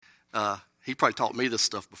He probably taught me this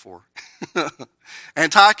stuff before.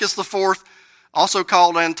 Antiochus IV, also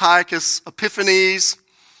called Antiochus Epiphanes.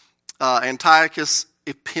 Antiochus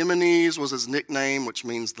Epimanes was his nickname, which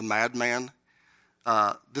means the madman.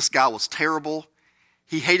 This guy was terrible.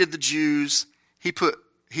 He hated the Jews. He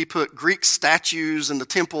put Greek statues in the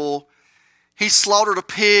temple. He slaughtered a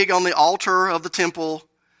pig on the altar of the temple.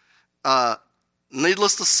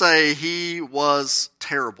 Needless to say, he was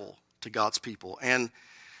terrible to God's people. And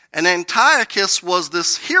Antiochus was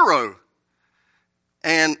this hero.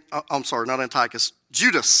 And, I'm sorry, not Antiochus.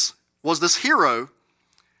 Judas was this hero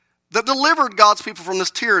that delivered God's people from this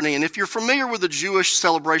tyranny. And if you're familiar with the Jewish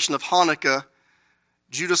celebration of Hanukkah,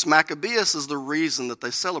 Judas Maccabeus is the reason that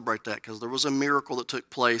they celebrate that, because there was a miracle that took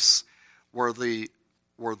place where the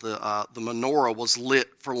menorah was lit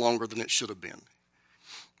for longer than it should have been.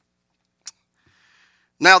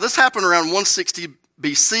 Now, this happened around 160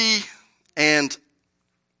 BC, and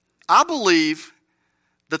I believe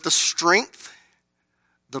that the strength,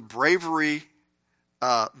 the bravery,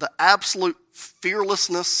 the absolute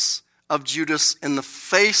fearlessness of Judas in the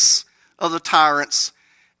face of the tyrants,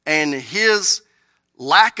 and his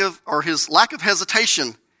lack of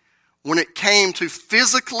hesitation when it came to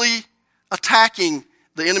physically attacking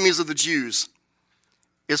the enemies of the Jews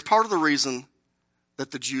is part of the reason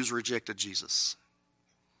that the Jews rejected Jesus.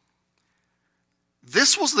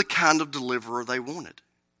 This was the kind of deliverer they wanted.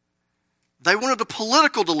 They wanted a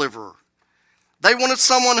political deliverer. They wanted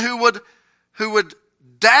someone who would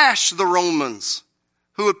dash the Romans,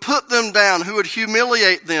 who would put them down, who would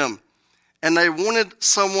humiliate them. And they wanted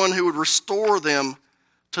someone who would restore them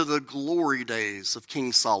to the glory days of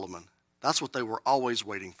King Solomon. That's what they were always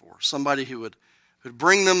waiting for. Somebody who would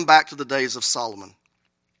bring them back to the days of Solomon.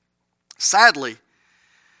 Sadly,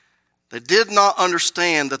 they did not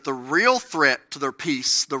understand that the real threat to their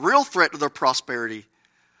peace, the real threat to their prosperity,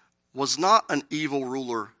 was not an evil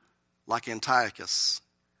ruler like Antiochus.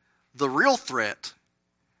 The real threat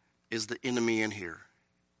is the enemy in here.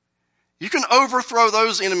 You can overthrow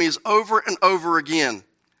those enemies over and over again,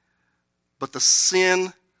 but the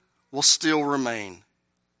sin will still remain.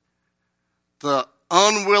 The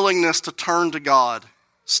unwillingness to turn to God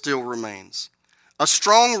still remains. A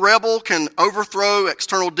strong rebel can overthrow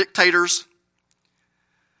external dictators,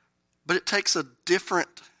 but it takes a different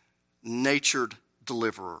natured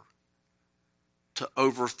deliverer to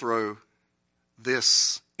overthrow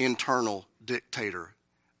this internal dictator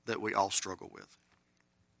that we all struggle with.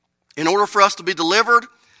 In order for us to be delivered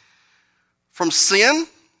from sin,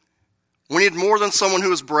 we need more than someone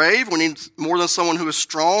who is brave. We need more than someone who is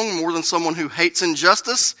strong, more than someone who hates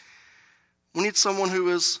injustice. We need someone who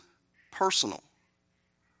is personal,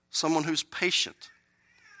 someone who's patient,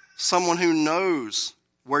 someone who knows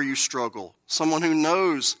where you struggle, someone who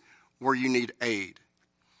knows where you need aid.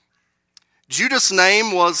 Judas'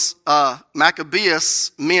 name was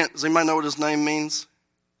Maccabeus. Does anybody know what his name means?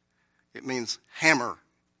 It means hammer.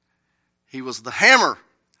 He was the hammer.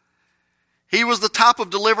 He was the type of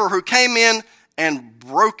deliverer who came in and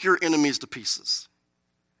broke your enemies to pieces.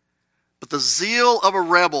 But the zeal of a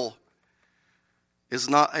rebel is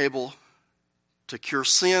not able to cure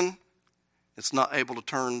sin. It's not able to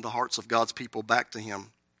turn the hearts of God's people back to him.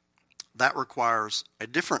 That requires a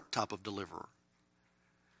different type of deliverer.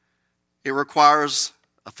 It requires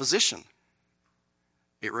a physician.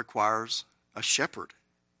 It requires a shepherd.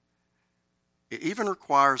 It even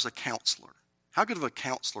requires a counselor. How good of a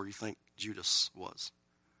counselor do you think Judas was?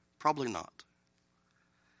 Probably not.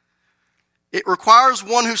 It requires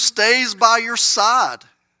one who stays by your side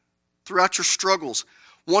throughout your struggles,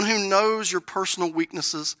 one who knows your personal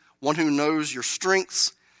weaknesses, one who knows your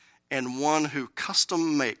strengths, and one who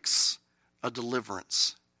custom makes a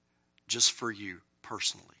deliverance just for you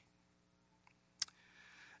personally.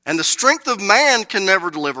 And the strength of man can never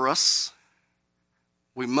deliver us.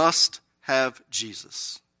 We must have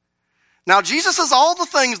Jesus. Now, Jesus is all the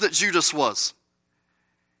things that Judas was.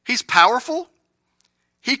 He's powerful.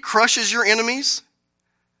 He crushes your enemies.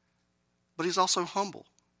 But he's also humble.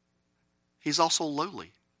 He's also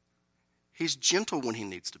lowly. He's gentle when he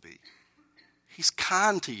needs to be. He's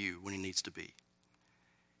kind to you when he needs to be.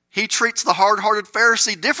 He treats the hard-hearted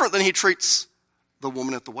Pharisee different than he treats the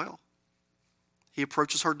woman at the well. He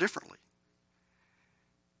approaches her differently.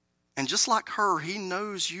 And just like her, he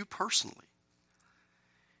knows you personally.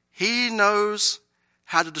 He knows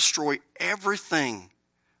how to destroy everything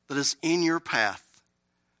that is in your path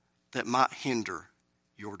that might hinder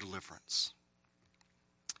your deliverance.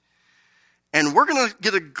 And we're going to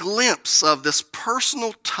get a glimpse of this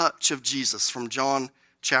personal touch of Jesus from John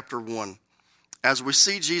chapter 1 as we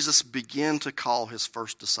see Jesus begin to call his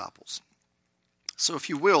first disciples. So if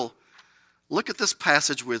you will, Look at this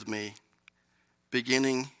passage with me,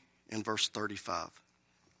 beginning in verse 35.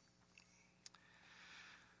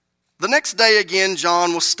 The next day again,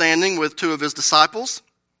 John was standing with two of his disciples,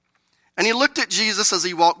 and he looked at Jesus as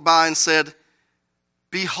he walked by and said,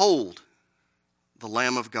 "Behold, the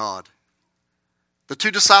Lamb of God." The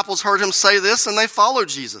two disciples heard him say this, and they followed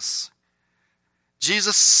Jesus.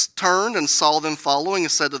 Jesus turned and saw them following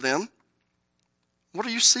and said to them, "What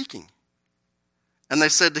are you seeking?" And they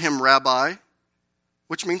said to him, "Rabbi,"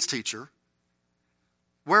 which means teacher,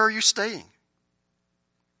 "where are you staying?"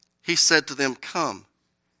 He said to them, "Come,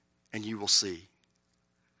 and you will see."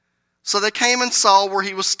 So they came and saw where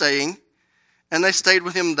he was staying, and they stayed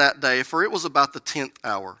with him that day, for it was about the 10th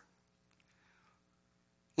hour.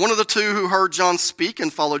 One of the two who heard John speak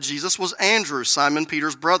and followed Jesus was Andrew, Simon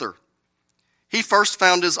Peter's brother. He first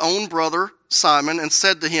found his own brother, Simon, and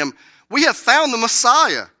said to him, "We have found the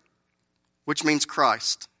Messiah," which means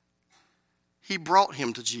Christ. He brought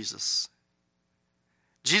him to Jesus.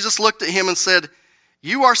 Jesus looked at him and said,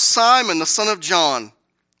 "You are Simon, the son of John.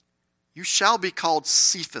 You shall be called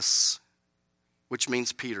Cephas," which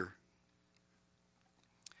means Peter.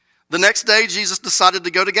 The next day, Jesus decided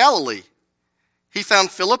to go to Galilee. He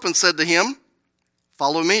found Philip and said to him,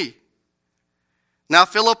 "Follow me." Now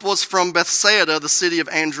Philip was from Bethsaida, the city of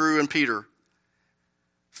Andrew and Peter.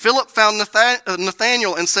 Philip found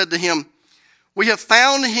Nathanael and said to him, "We have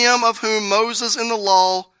found him of whom Moses in the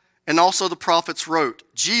law and also the prophets wrote,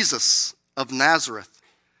 Jesus of Nazareth,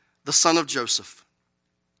 the son of Joseph."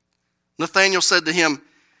 Nathanael said to him,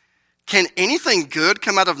 "Can anything good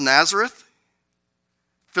come out of Nazareth?"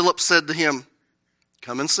 Philip said to him,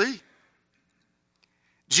 "Come and see."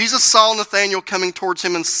 Jesus saw Nathanael coming towards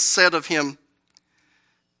him and said of him,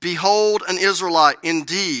 "Behold, an Israelite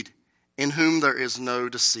indeed, in whom there is no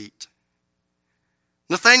deceit."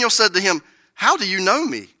 Nathanael said to him, "How do you know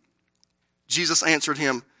me?" Jesus answered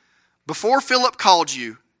him, "Before Philip called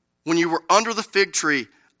you, when you were under the fig tree,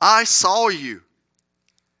 I saw you."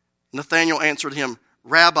 Nathanael answered him,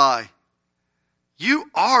 "Rabbi,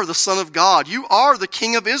 you are the Son of God. You are the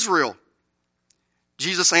King of Israel."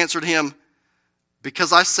 Jesus answered him,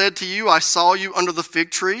 "Because I said to you, I saw you under the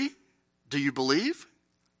fig tree, do you believe?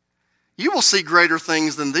 You will see greater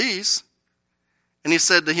things than these." And he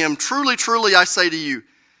said to him, "Truly, truly, I say to you,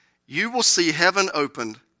 you will see heaven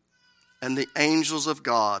opened and the angels of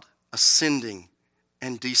God ascending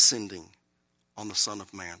and descending on the Son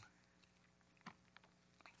of Man."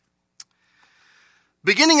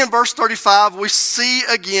 Beginning in verse 35, we see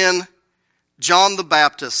again John the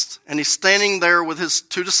Baptist, and he's standing there with his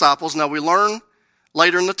two disciples. Now we learn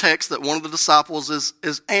later in the text that one of the disciples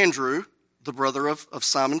is Andrew, the brother of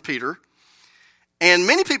Simon Peter. And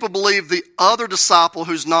many people believe the other disciple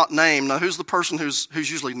who's not named. Now who's the person who's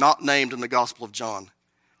usually not named in the Gospel of John?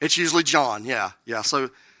 It's usually John, yeah.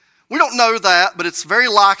 So we don't know that, but it's very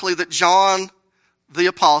likely that John the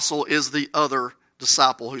apostle is the other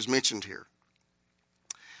disciple who's mentioned here.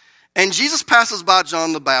 And Jesus passes by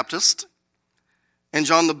John the Baptist, and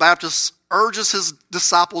John the Baptist urges his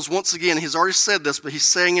disciples once again. He's already said this, but he's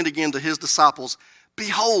saying it again to his disciples.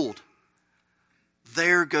 "Behold,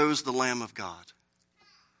 there goes the Lamb of God."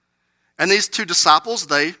 And these two disciples,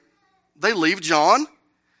 they leave John,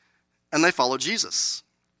 and they follow Jesus.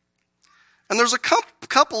 And there's a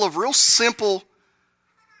couple of real simple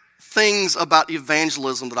things about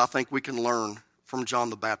evangelism that I think we can learn from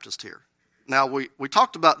John the Baptist here. Now, we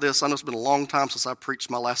talked about this. I know it's been a long time since I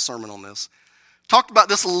preached my last sermon on this. Talked about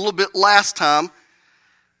this a little bit last time,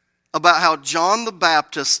 about how John the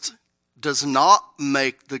Baptist does not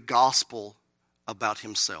make the gospel about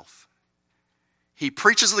himself. He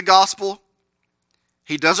preaches the gospel.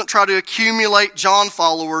 He doesn't try to accumulate John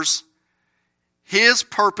followers. His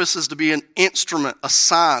purpose is to be an instrument, a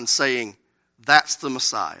sign saying, "That's the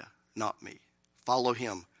Messiah, not me. Follow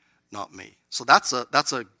him, not me." So that's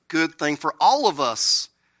a good thing for all of us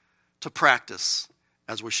to practice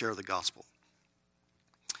as we share the gospel.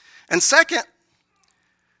 And second,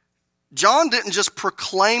 John didn't just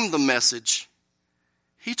proclaim the message.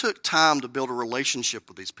 He took time to build a relationship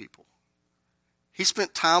with these people. He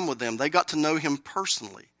spent time with them. They got to know him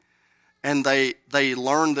personally. And they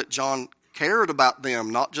learned that John cared about them,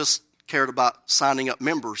 not just cared about signing up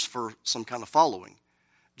members for some kind of following.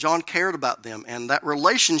 John cared about them, and that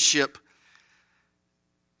relationship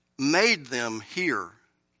made them hear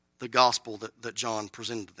the gospel that John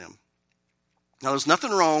presented to them. Now, there's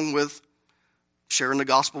nothing wrong with sharing the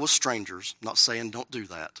gospel with strangers. I'm not saying don't do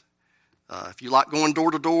that. If you like going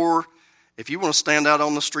door to door, if you want to stand out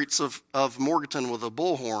on the streets of Morganton with a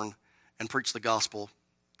bullhorn and preach the gospel,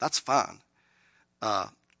 that's fine.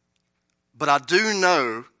 But I do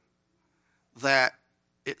know that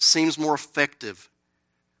it seems more effective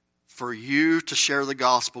for you to share the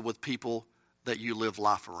gospel with people that you live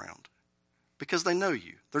life around, because they know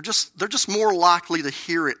you. They're just more likely to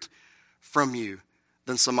hear it from you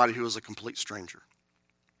than somebody who is a complete stranger.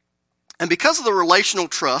 And because of the relational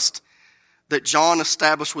trust that John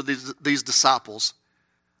established with these disciples,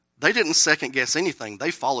 they didn't second guess anything.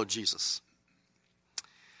 They followed Jesus.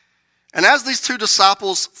 And as these two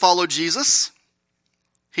disciples followed Jesus,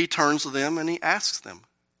 he turns to them and he asks them,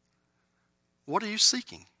 "What are you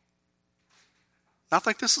seeking?" I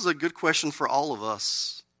think this is a good question for all of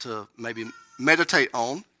us to maybe meditate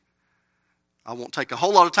on. I won't take a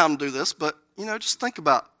whole lot of time to do this, but just think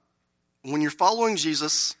about when you're following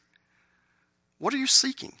Jesus, what are you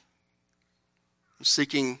seeking? You're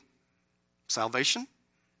seeking salvation?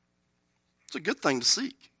 It's a good thing to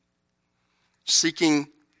seek.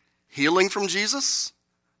 Seeking healing from Jesus?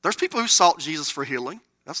 There's people who sought Jesus for healing.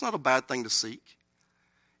 That's not a bad thing to seek.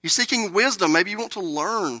 You're seeking wisdom. Maybe you want to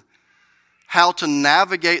learn how to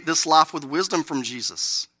navigate this life with wisdom from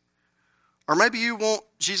Jesus. Or maybe you want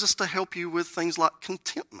Jesus to help you with things like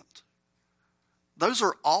contentment. Those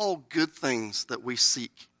are all good things that we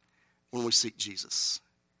seek when we seek Jesus.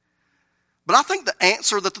 But I think the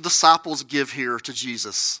answer that the disciples give here to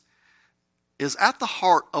Jesus is at the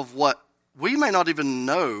heart of what we may not even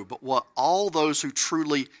know, but what all those who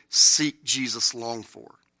truly seek Jesus long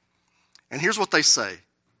for. And here's what they say.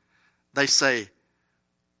 They say,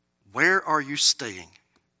 "Where are you staying?"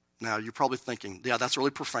 Now, you're probably thinking, yeah, that's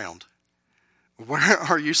really profound. Where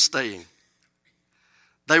are you staying?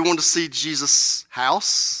 They want to see Jesus'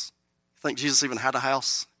 house. Think Jesus even had a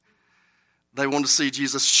house? They want to see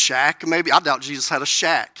Jesus' shack, maybe. I doubt Jesus had a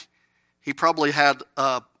shack. He probably had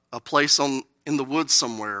a place in the woods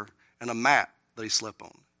somewhere and a mat that he slept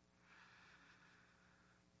on.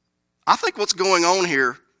 I think what's going on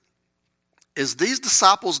here is these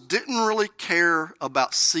disciples didn't really care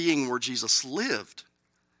about seeing where Jesus lived.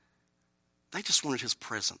 They just wanted his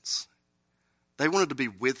presence. They wanted to be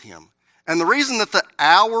with him. And the reason that the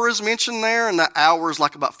hour is mentioned there, and that hour is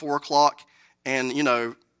like about 4 o'clock, and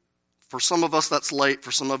for some of us that's late,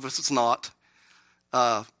 for some of us it's not.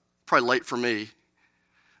 Probably late for me.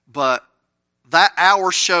 But that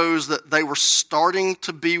hour shows that they were starting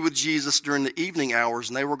to be with Jesus during the evening hours,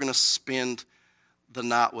 and they were going to spend the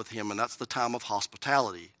night with him, and that's the time of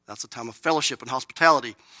hospitality. That's the time of fellowship and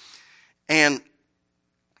hospitality. And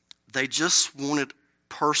they just wanted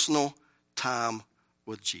personal time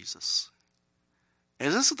with Jesus.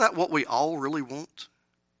 And isn't that what we all really want?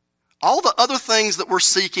 All the other things that we're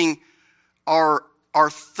seeking are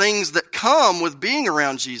things that come with being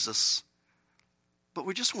around Jesus, but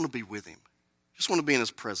we just want to be with him. Just want to be in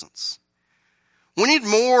his presence. We need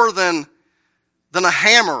more than a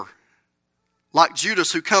hammer like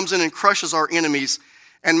Judas, who comes in and crushes our enemies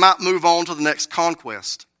and might move on to the next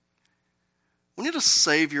conquest. We need a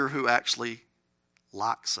Savior who actually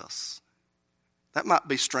likes us. That might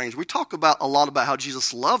be strange. We talk a lot about how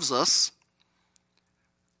Jesus loves us,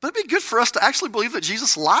 but it'd be good for us to actually believe that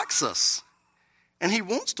Jesus likes us and he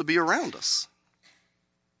wants to be around us.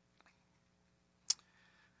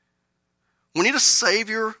 We need a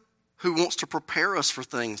Savior who wants to prepare us for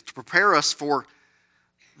things, to prepare us for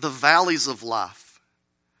the valleys of life,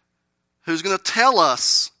 who's going to tell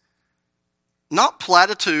us, not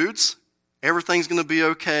platitudes, everything's going to be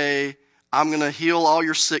okay, I'm going to heal all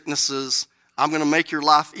your sicknesses, I'm going to make your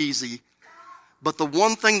life easy. But the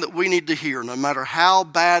one thing that we need to hear, no matter how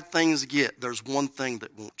bad things get, there's one thing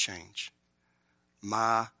that won't change.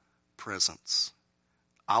 My presence.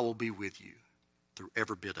 I will be with you through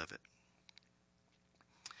every bit of it.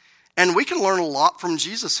 And we can learn a lot from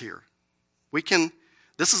Jesus here.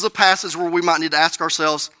 This is a passage where we might need to ask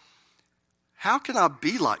ourselves, how can I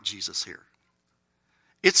be like Jesus here?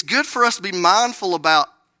 It's good for us to be mindful about,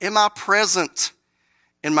 am I present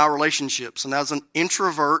in my relationships? And as an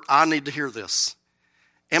introvert, I need to hear this.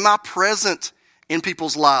 Am I present in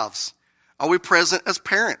people's lives? Are we present as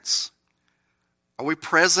parents? Are we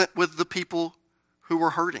present with the people who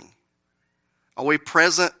are hurting? Are we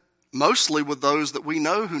present mostly with those that we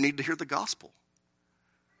know who need to hear the gospel?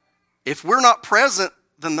 If we're not present,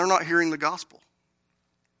 then they're not hearing the gospel.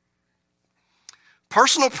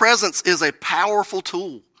 Personal presence is a powerful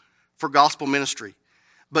tool for gospel ministry.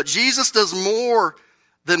 But Jesus does more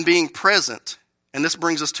than being present. And this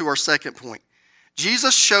brings us to our second point.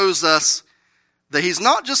 Jesus shows us that he's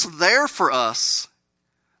not just there for us,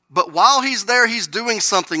 but while he's there, he's doing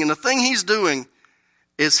something. And the thing he's doing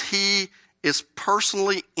is he is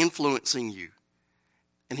personally influencing you.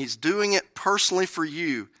 And he's doing it personally for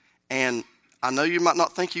you. And I know you might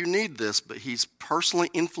not think you need this, but he's personally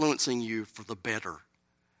influencing you for the better.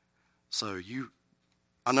 So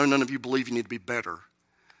I know none of you believe you need to be better,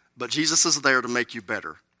 but Jesus is there to make you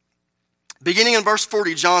better. Beginning in verse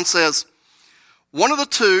 40, John says, one of the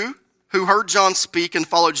two who heard John speak and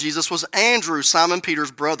followed Jesus was Andrew, Simon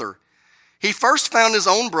Peter's brother. He first found his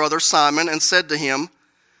own brother Simon and said to him,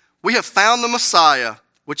 "We have found the Messiah,"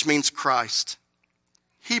 which means Christ.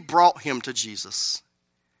 He brought him to Jesus.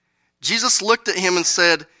 Jesus looked at him and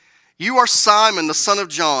said, "You are Simon, the son of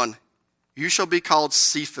John. You shall be called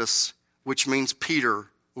Cephas," which means Peter,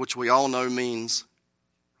 which we all know means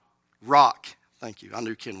rock. Thank you. I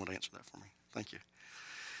knew Ken would answer that for me. Thank you.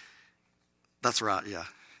 That's right, yeah.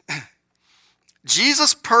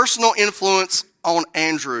 Jesus' personal influence on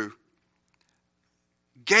Andrew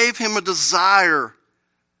gave him a desire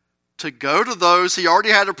to go to those he already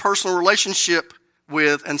had a personal relationship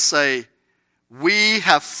with and say, "We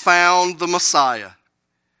have found the Messiah."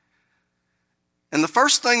 And the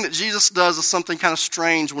first thing that Jesus does is something kind of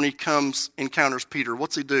strange when he encounters Peter.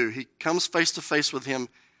 What's he do? He comes face to face with him.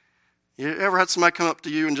 You ever had somebody come up to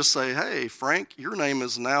you and just say, "Hey, Frank, your name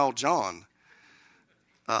is now John"?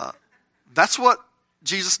 That's what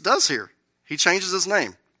Jesus does here. He changes his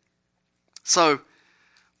name. So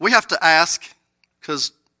we have to ask,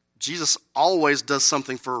 because Jesus always does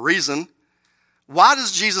something for a reason, why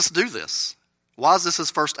does Jesus do this? Why is this his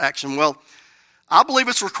first action? Well, I believe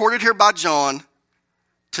it's recorded here by John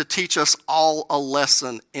to teach us all a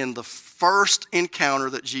lesson in the first encounter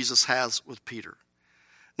that Jesus has with Peter.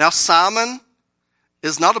 Now, Simon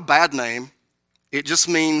is not a bad name. It just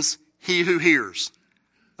means he who hears.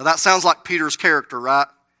 Now, that sounds like Peter's character, right?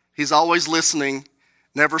 He's always listening,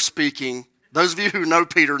 never speaking. Those of you who know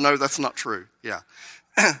Peter know that's not true. Yeah.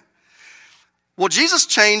 Well, Jesus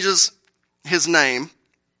changes his name.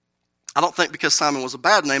 I don't think because Simon was a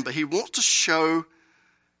bad name, but he wants to show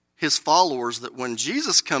his followers that when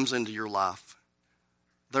Jesus comes into your life,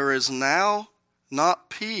 there is now not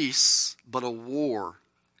peace, but a war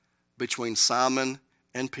between Simon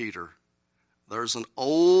and Peter. There's an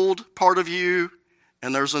old part of you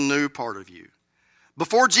and there's a new part of you.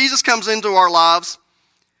 Before Jesus comes into our lives,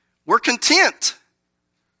 we're content,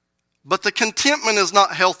 but the contentment is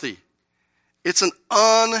not healthy. It's an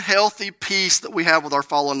unhealthy peace that we have with our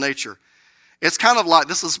fallen nature. It's kind of like,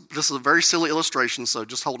 this is a very silly illustration, so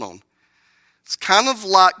just hold on. It's kind of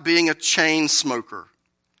like being a chain smoker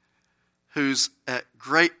who's at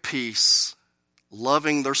great peace,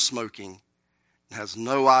 loving their smoking, and has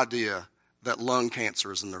no idea that lung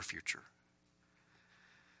cancer is in their future.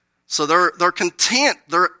 So they're content,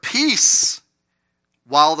 they're at peace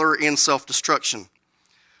while they're in self-destruction.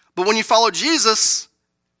 But when you follow Jesus,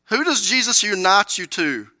 who does Jesus unite you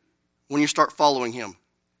to when you start following him?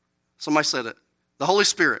 Somebody said it. The Holy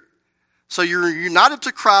Spirit. So you're united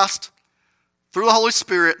to Christ through the Holy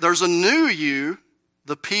Spirit. There's a new you,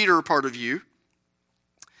 the Peter part of you.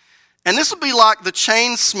 And this would be like the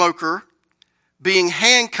chain smoker being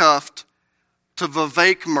handcuffed to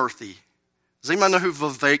Vivek Murthy. Does anybody know who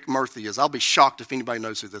Vivek Murthy is? I'll be shocked if anybody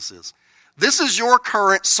knows who this is. This is your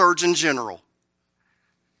current Surgeon General.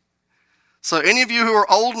 So any of you who are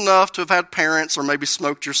old enough to have had parents or maybe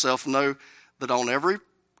smoked yourself know that on every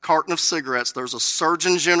carton of cigarettes there's a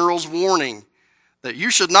Surgeon General's warning that you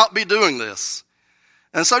should not be doing this.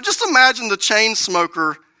 And so just imagine the chain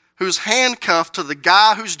smoker who's handcuffed to the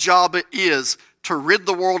guy whose job it is to rid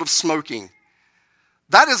the world of smoking.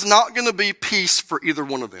 That is not going to be peace for either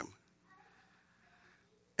one of them.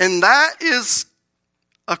 And that is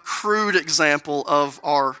a crude example of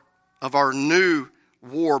our new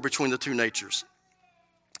war between the two natures.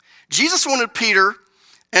 Jesus wanted Peter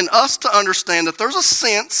and us to understand that there's a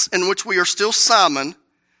sense in which we are still Simon,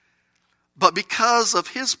 but because of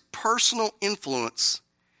his personal influence,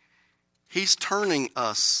 he's turning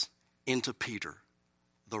us into Peter,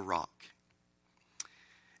 the rock.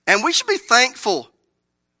 And we should be thankful.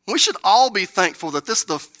 We should all be thankful that this is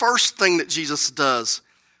the first thing that Jesus does,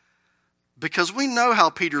 because we know how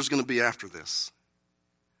Peter's going to be after this.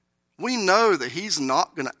 We know that he's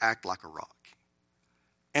not going to act like a rock.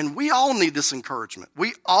 And we all need this encouragement.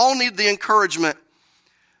 We all need the encouragement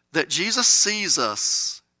that Jesus sees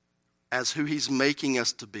us as who he's making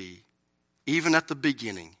us to be, even at the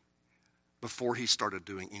beginning, before he started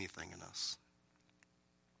doing anything in us.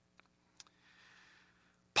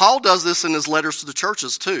 Paul does this in his letters to the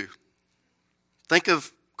churches too. Think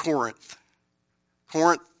of Corinth.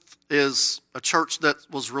 Corinth is a church that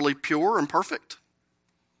was really pure and perfect.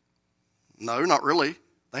 No, not really.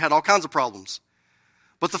 They had all kinds of problems.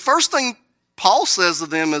 But the first thing Paul says to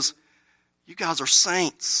them is, you guys are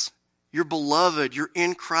saints. You're beloved. You're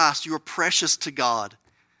in Christ. You are precious to God.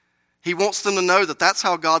 He wants them to know that that's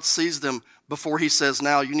how God sees them before he says,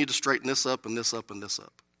 now you need to straighten this up and this up and this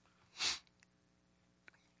up.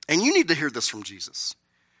 And you need to hear this from Jesus.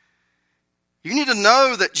 You need to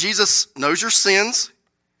know that Jesus knows your sins.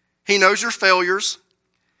 He knows your failures.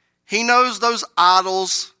 He knows those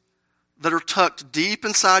idols that are tucked deep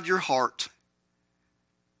inside your heart.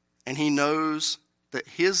 And he knows that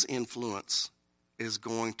his influence is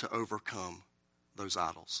going to overcome those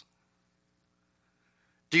idols.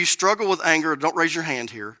 Do you struggle with anger? Don't raise your hand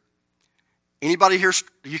here. Anybody here,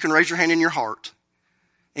 you can raise your hand in your heart.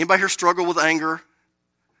 Anybody here struggle with anger?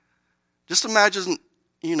 Just imagine,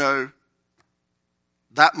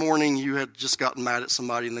 that morning you had just gotten mad at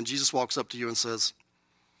somebody, and then Jesus walks up to you and says,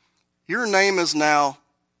 your name is now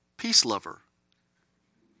Peace Lover.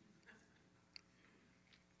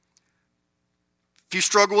 If you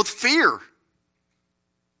struggle with fear,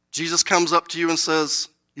 Jesus comes up to you and says,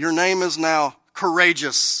 your name is now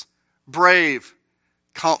Courageous, Brave,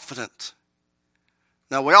 Confident.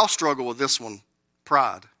 Now, we all struggle with this one,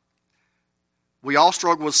 pride. We all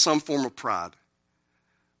struggle with some form of pride.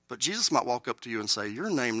 But Jesus might walk up to you and say, your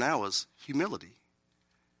name now is Humility,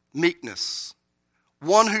 Meekness,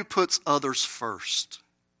 one who puts others first.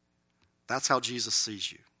 That's how Jesus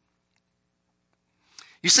sees you.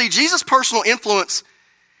 You see, Jesus' personal influence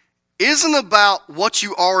isn't about what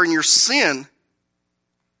you are in your sin.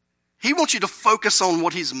 He wants you to focus on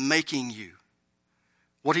what he's making you,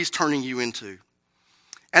 what he's turning you into.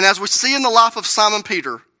 And as we see in the life of Simon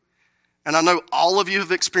Peter, and I know all of you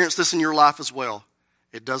have experienced this in your life as well,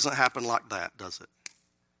 it doesn't happen like that, does it?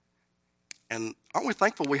 And aren't we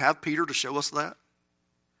thankful we have Peter to show us that?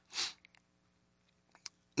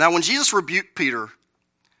 Now, when Jesus rebuked Peter,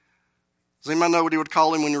 does anybody know what he would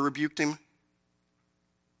call him when he rebuked him?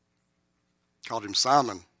 He called him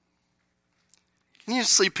Simon. Can you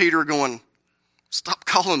see Peter going, stop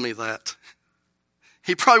calling me that?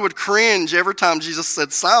 He probably would cringe every time Jesus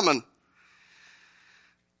said Simon.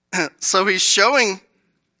 So he's showing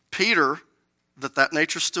Peter that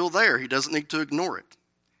nature's still there. He doesn't need to ignore it.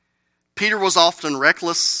 Peter was often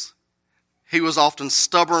reckless. He was often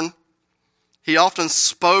stubborn. He often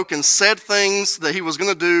spoke and said things that he was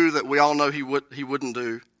going to do that we all know he wouldn't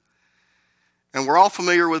do. And we're all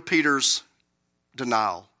familiar with Peter's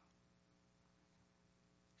denial.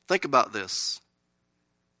 Think about this.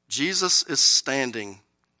 Jesus is standing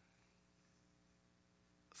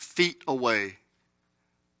feet away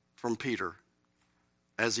from Peter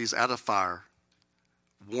as he's at a fire,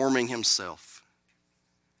 warming himself.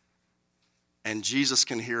 And Jesus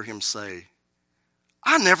can hear him say,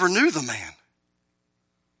 I never knew the man.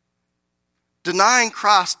 Denying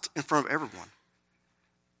Christ in front of everyone.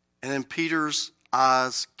 And then Peter's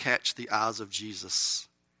eyes catch the eyes of Jesus.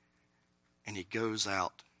 And he goes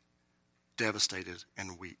out devastated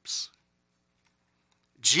and weeps.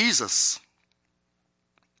 Jesus,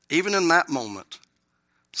 even in that moment,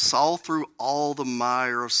 saw through all the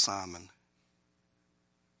mire of Simon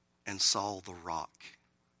and saw the rock,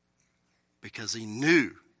 because he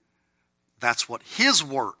knew that's what his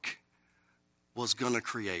work was going to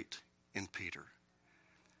create in Peter.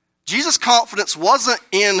 Jesus' confidence wasn't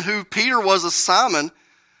in who Peter was as Simon,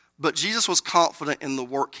 but Jesus was confident in the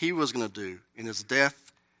work he was going to do in his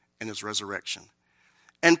death and his resurrection.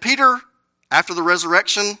 And Peter, after the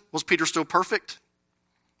resurrection, was Peter still perfect?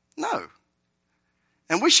 No.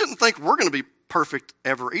 And we shouldn't think we're going to be perfect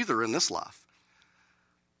ever either in this life.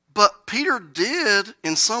 But Peter did,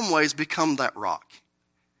 in some ways, become that rock.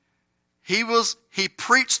 He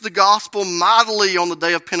preached the gospel mightily on the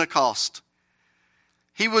day of Pentecost.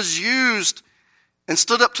 He was used and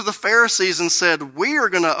stood up to the Pharisees and said, we are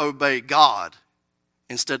going to obey God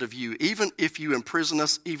instead of you, even if you imprison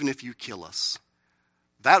us, even if you kill us.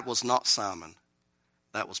 That was not Simon.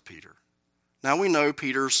 That was Peter. Now we know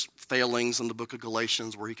Peter's failings in the book of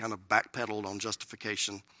Galatians where he kind of backpedaled on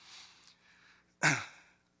justification.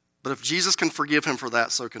 But if Jesus can forgive him for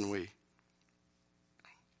that, so can we.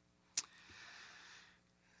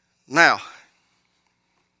 Now,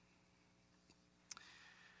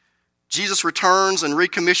 Jesus returns and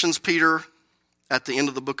recommissions Peter at the end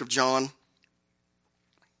of the book of John.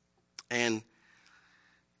 And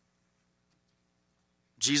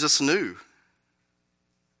Jesus knew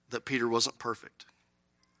that Peter wasn't perfect.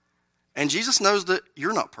 And Jesus knows that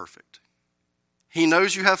you're not perfect. He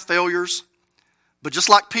knows you have failures, but just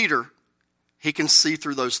like Peter, he can see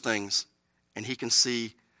through those things, and he can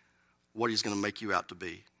see what he's going to make you out to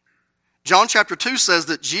be. John chapter 2 says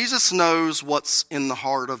that Jesus knows what's in the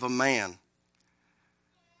heart of a man.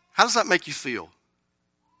 How does that make you feel?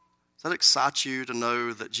 Does that excite you to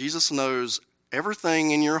know that Jesus knows everything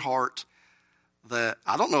in your heart that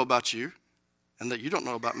I don't know about you and that you don't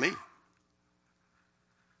know about me?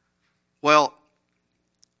 Well,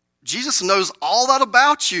 Jesus knows all that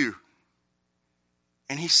about you,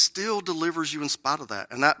 and he still delivers you in spite of that.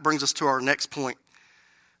 And that brings us to our next point,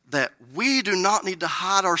 that we do not need to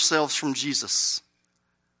hide ourselves from Jesus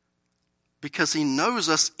because he knows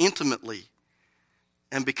us intimately.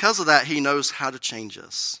 And because of that, he knows how to change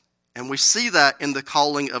us. And we see that in the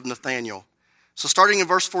calling of Nathanael. So starting in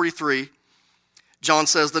verse 43, John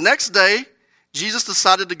says, "The next day, Jesus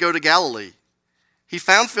decided to go to Galilee. He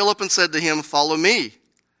found Philip and said to him, 'Follow me.'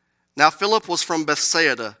 Now Philip was from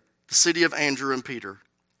Bethsaida, the city of Andrew and Peter.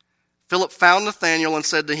 Philip found Nathanael and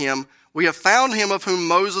said to him, 'We have found him of whom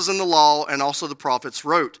Moses in the law and also the prophets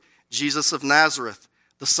wrote, Jesus of Nazareth,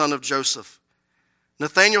 the son of Joseph.'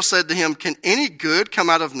 Nathanael said to him, 'Can any good come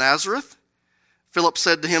out of Nazareth?' Philip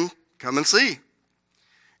said to him, 'Come and see.'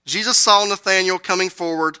 Jesus saw Nathanael coming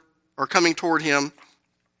toward him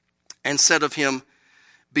and said of him,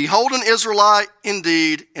 'Behold an Israelite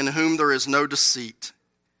indeed, in whom there is no deceit.'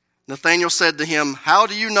 Nathanael said to him, 'How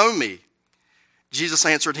do you know me?' Jesus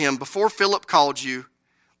answered him, 'Before Philip called you,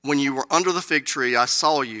 when you were under the fig tree, I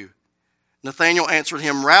saw you.' Nathanael answered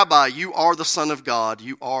him, 'Rabbi, you are the Son of God.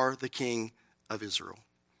 You are the King of Israel.'"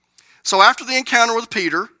 So after the encounter with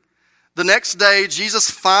Peter, the next day Jesus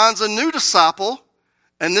finds a new disciple,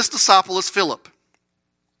 and this disciple is Philip.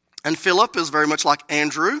 And Philip is very much like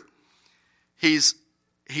Andrew. He's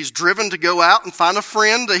driven to go out and find a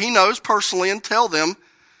friend that he knows personally and tell them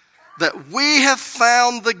that we have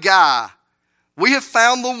found the guy. We have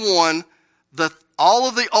found the one that all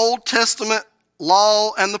of the Old Testament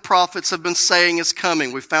law and the prophets have been saying is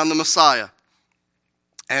coming. We found the Messiah.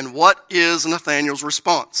 And what is Nathanael's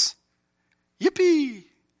response? Yippee!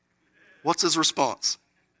 What's his response?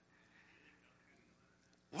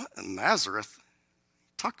 What, Nazareth?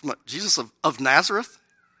 Talking about Jesus of Nazareth?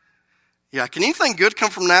 Yeah, can anything good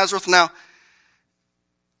come from Nazareth? Now,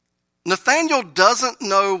 Nathanael doesn't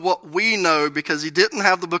know what we know because he didn't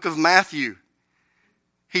have the book of Matthew.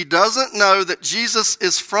 He doesn't know that Jesus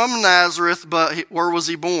is from Nazareth, but where was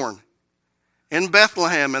he born? In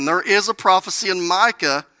Bethlehem. And there is a prophecy in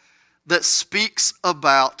Micah that speaks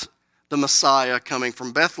about the Messiah coming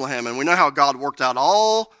from Bethlehem. And we know how God worked out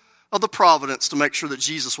all of the providence to make sure that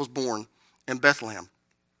Jesus was born in Bethlehem.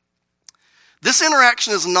 This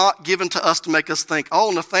interaction is not given to us to make us think,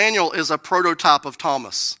 oh, Nathanael is a prototype of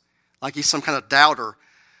Thomas, like he's some kind of doubter.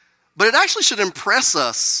 But it actually should impress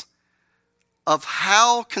us of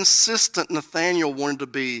how consistent Nathanael wanted to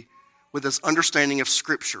be with his understanding of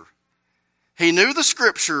Scripture. He knew the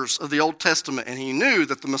Scriptures of the Old Testament, and he knew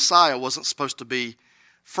that the Messiah wasn't supposed to be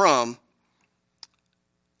from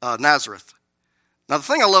Nazareth. Now, the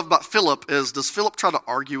thing I love about Philip is, does Philip try to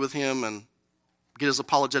argue with him and get his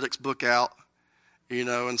apologetics book out,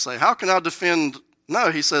 and say, how can I defend?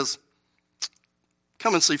 No, he says,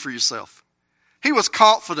 come and see for yourself. He was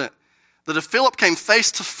confident that if Philip came face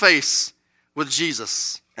to face with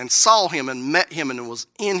Jesus and saw him and met him and was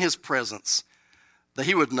in his presence, that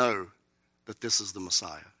he would know that this is the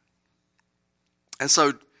Messiah. And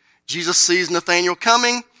so Jesus sees Nathanael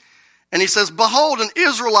coming, and he says, behold, an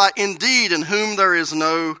Israelite indeed, in whom there is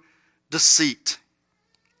no deceit.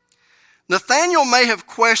 Nathanael may have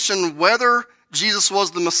questioned whether Jesus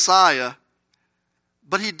was the Messiah,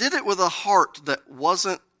 but he did it with a heart that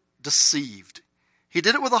wasn't deceived. He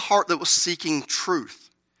did it with a heart that was seeking truth.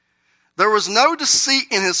 There was no deceit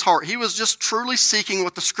in his heart. He was just truly seeking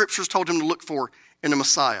what the Scriptures told him to look for in a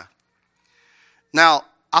Messiah. Now,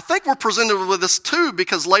 I think we're presented with this too,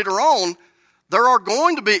 because later on, there are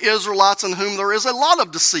going to be Israelites in whom there is a lot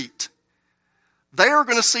of deceit. They are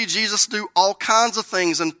going to see Jesus do all kinds of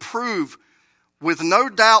things and prove with no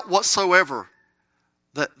doubt whatsoever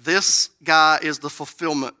that this guy is the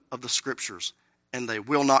fulfillment of the Scriptures, and they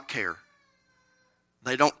will not care.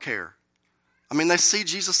 They don't care. I mean, they see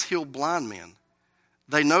Jesus heal blind men.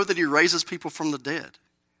 They know that he raises people from the dead.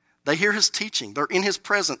 They hear his teaching. They're in his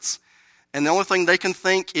presence. And the only thing they can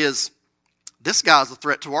think is, this guy's a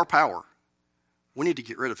threat to our power. We need to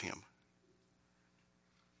get rid of him.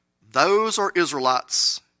 Those are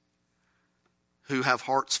Israelites who have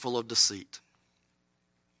hearts full of deceit.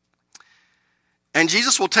 And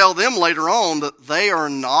Jesus will tell them later on that they are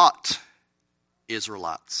not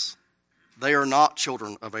Israelites. They are not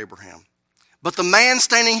children of Abraham. But the man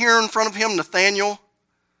standing here in front of him, Nathanael,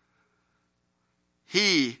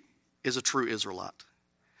 he is a true Israelite.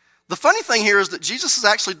 The funny thing here is that Jesus is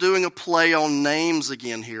actually doing a play on names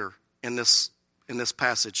again here in this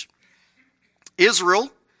passage.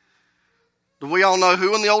 Israel Do we all know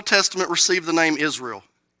who in the Old Testament received the name Israel?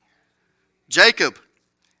 Jacob.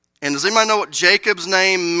 And does anybody know what Jacob's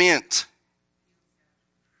name meant?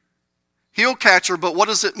 Heel catcher, but what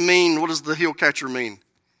does it mean? What does the heel catcher mean?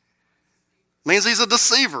 It means he's a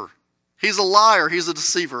deceiver. He's a liar. He's a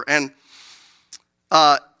deceiver. And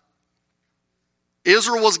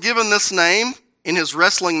Israel was given this name in his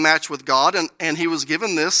wrestling match with God, and he was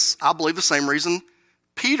given this, I believe, the same reason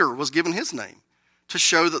Peter was given his name, to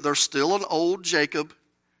show that there's still an old Jacob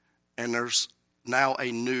and there's now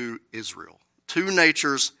a new Israel. Two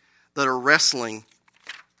natures that are wrestling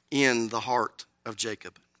in the heart of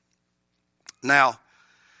Jacob. Now,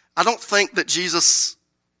 I don't think that Jesus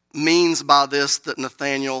means by this that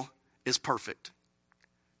Nathanael is perfect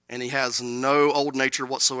and he has no old nature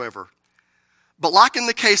whatsoever. But like in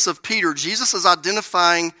the case of Peter, Jesus is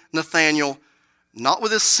identifying Nathanael not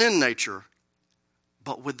with his sin nature,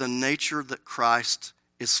 but with the nature that Christ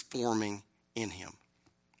is forming in him.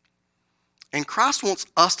 And Christ wants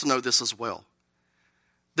us to know this as well.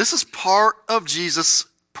 This is part of Jesus'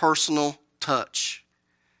 personal touch.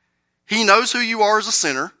 He knows who you are as a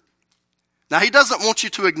sinner. Now, he doesn't want you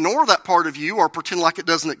to ignore that part of you or pretend like it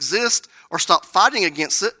doesn't exist or stop fighting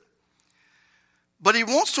against it. But he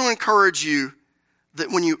wants to encourage you that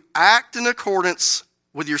when you act in accordance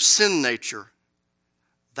with your sin nature,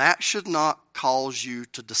 that should not cause you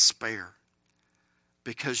to despair,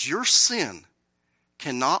 because your sin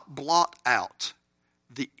cannot blot out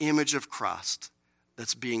the image of Christ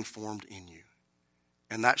that's being formed in you,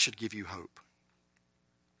 and that should give you hope.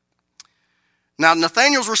 Now,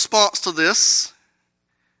 Nathanael's response to this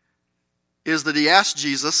is that he asked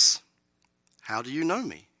Jesus, "How do you know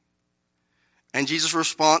me?" And Jesus'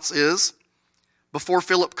 response is, "Before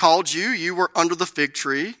Philip called you, you were under the fig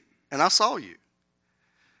tree, and I saw you."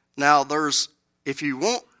 Now, if you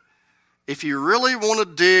really want to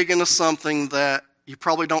dig into something that you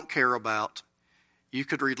probably don't care about, you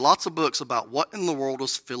could read lots of books about what in the world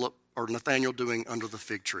was Philip or Nathanael doing under the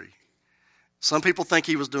fig tree. Some people think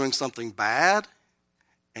he was doing something bad,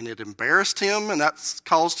 and it embarrassed him, and that's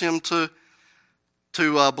caused him to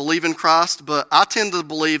believe in Christ. But I tend to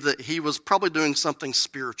believe that he was probably doing something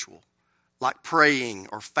spiritual, like praying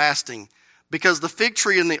or fasting, because the fig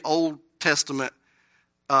tree in the Old Testament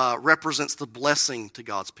represents the blessing to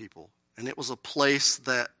God's people. And it was a place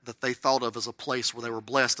that they thought of as a place where they were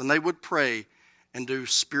blessed. And they would pray and do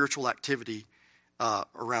spiritual activity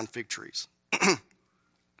around fig trees.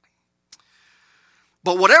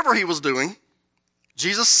 But whatever he was doing,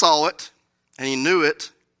 Jesus saw it and he knew it.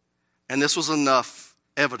 And this was enough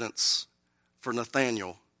evidence for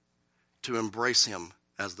Nathanael to embrace him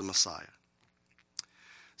as the Messiah.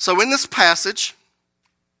 So in this passage,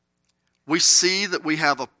 we see that we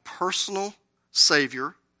have a personal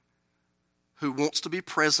Savior who wants to be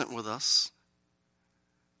present with us,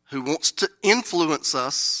 who wants to influence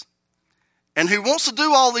us, and who wants to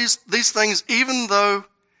do all these things even though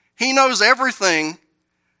he knows everything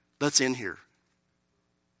that's in here.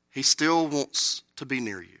 He still wants to be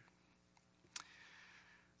near you.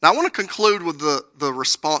 Now I want to conclude with the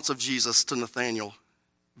response of Jesus to Nathanael,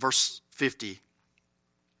 verse 50.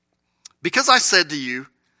 "Because I said to you,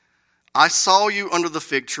 I saw you under the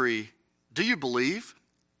fig tree, do you believe?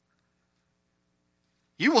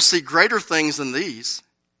 You will see greater things than these."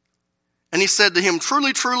 And he said to him,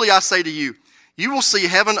 "Truly, truly, I say to you, you will see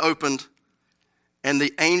heaven opened and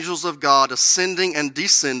the angels of God ascending and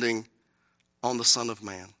descending on the Son of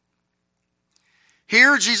Man."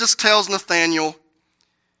 Here Jesus tells Nathanael,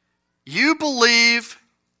 "You believe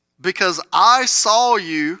because I saw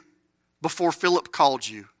you before Philip called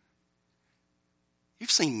you.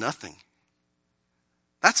 You've seen nothing.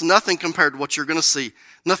 That's nothing compared to what you're going to see.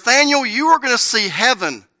 Nathanael, you are going to see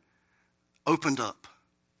heaven opened up."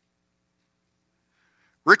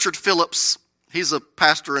 Richard Phillips, he's a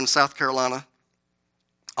pastor in South Carolina,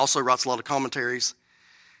 also writes a lot of commentaries.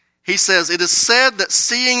 He says, "It is said that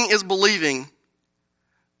seeing is believing,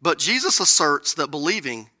 but Jesus asserts that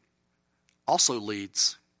believing also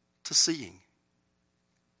leads to seeing."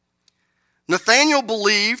 Nathanael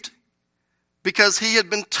believed because he had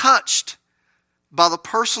been touched by the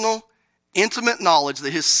personal, intimate knowledge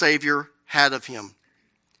that his Savior had of him.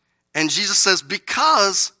 And Jesus says,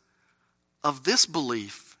 because of this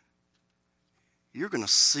belief, you're going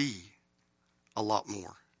to see a lot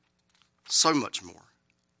more. So much more.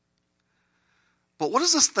 But what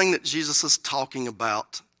is this thing that Jesus is talking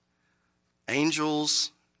about?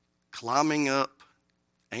 Angels climbing up,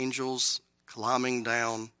 angels climbing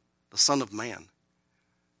down, the Son of Man.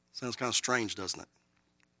 Sounds kind of strange, doesn't it?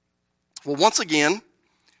 Well, once again,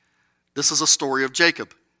 this is a story of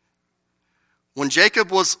Jacob. When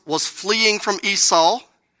Jacob was fleeing from Esau,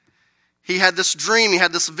 he had this dream, he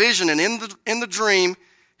had this vision, and in the dream,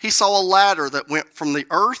 he saw a ladder that went from the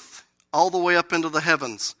earth all the way up into the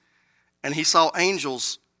heavens. And he saw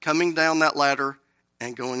angels coming down that ladder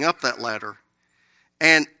and going up that ladder.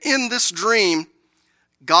 And in this dream,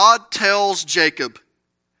 God tells Jacob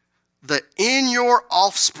that in your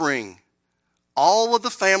offspring, all of the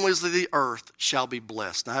families of the earth shall be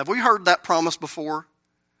blessed. Now, have we heard that promise before?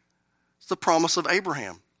 It's the promise of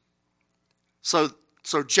Abraham. So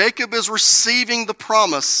Jacob is receiving the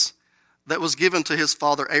promise that was given to his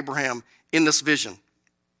father Abraham in this vision.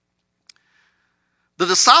 The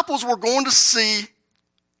disciples were going to see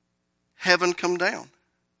heaven come down.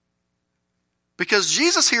 Because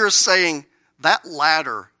Jesus here is saying that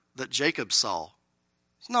ladder that Jacob saw,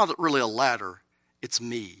 it's not really a ladder, it's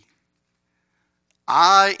me.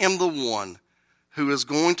 I am the one who is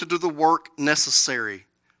going to do the work necessary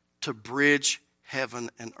to bridge heaven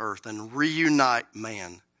and earth and reunite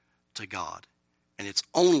man to God. And it's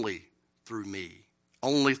only through me,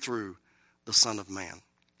 only through the Son of Man.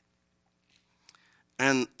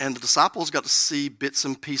 And the disciples got to see bits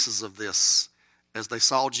and pieces of this as they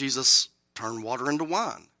saw Jesus turn water into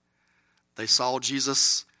wine. They saw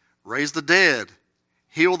Jesus raise the dead,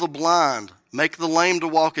 heal the blind, make the lame to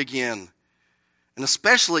walk again, and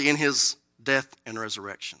especially in his death and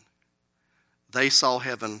resurrection. They saw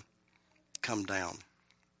heaven come down.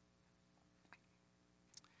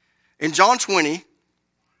 In John 20,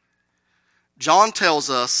 John tells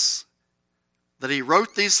us that he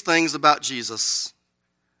wrote these things about Jesus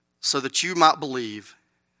so that you might believe,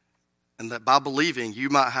 and that by believing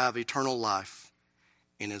you might have eternal life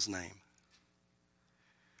in his name.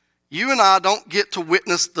 You and I don't get to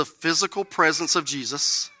witness the physical presence of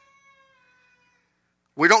Jesus.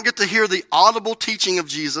 We don't get to hear the audible teaching of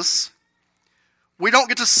Jesus. We don't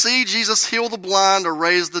get to see Jesus heal the blind or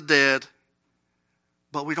raise the dead,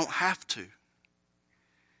 but we don't have to.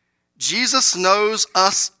 Jesus knows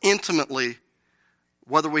us intimately,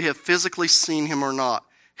 whether we have physically seen him or not.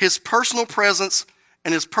 His personal presence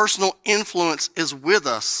and his personal influence is with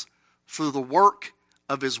us through the work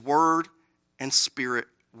of his word and spirit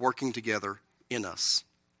working together in us.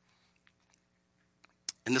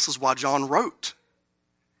 And this is why John wrote.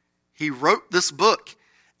 He wrote this book.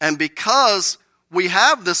 And because we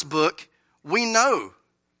have this book, we know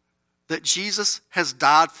that Jesus has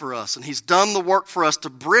died for us. And he's done the work for us to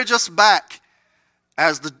bridge us back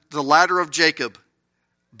as the ladder of Jacob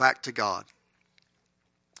back to God.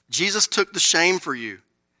 Jesus took the shame for you.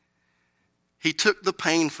 He took the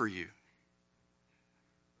pain for you.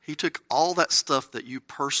 He took all that stuff that you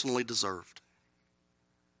personally deserved.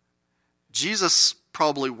 Jesus'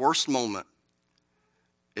 probably worst moment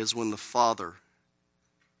is when the Father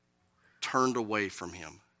turned away from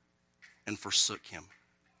him and forsook him.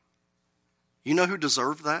 You know who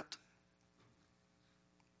deserved that?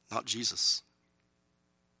 Not Jesus.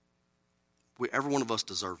 Every one of us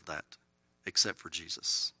deserved that except for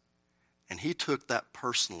Jesus. And he took that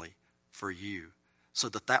personally for you so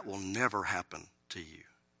that that will never happen to you.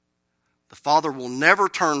 The Father will never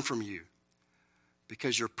turn from you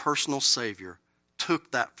because your personal Savior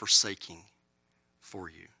took that forsaking for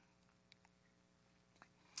you.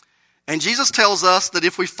 And Jesus tells us that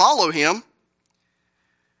if we follow him,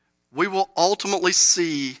 we will ultimately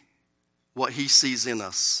see what he sees in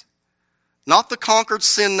us. Not the conquered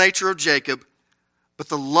sin nature of Jacob, but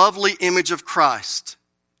the lovely image of Christ,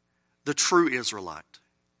 the true Israelite.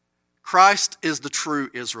 Christ is the true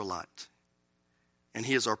Israelite, and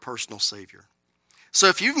he is our personal Savior. So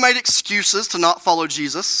if you've made excuses to not follow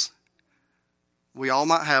Jesus, we all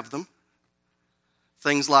might have them.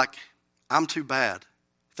 Things like, I'm too bad.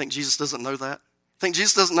 Think Jesus doesn't know that? Think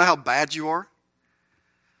Jesus doesn't know how bad you are?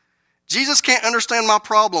 Jesus can't understand my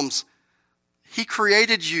problems. He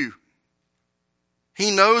created you. He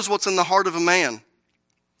knows what's in the heart of a man.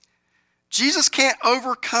 Jesus can't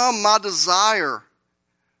overcome my desire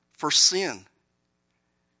for sin.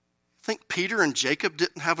 Think Peter and Jacob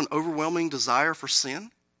didn't have an overwhelming desire for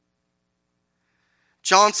sin?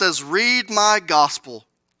 John says, read my gospel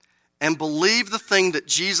and believe the thing that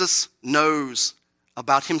Jesus knows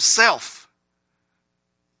about himself.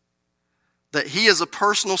 That he is a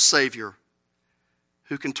personal Savior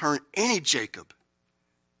who can turn any Jacob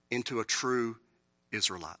into a true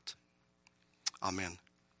Israelite. Amen.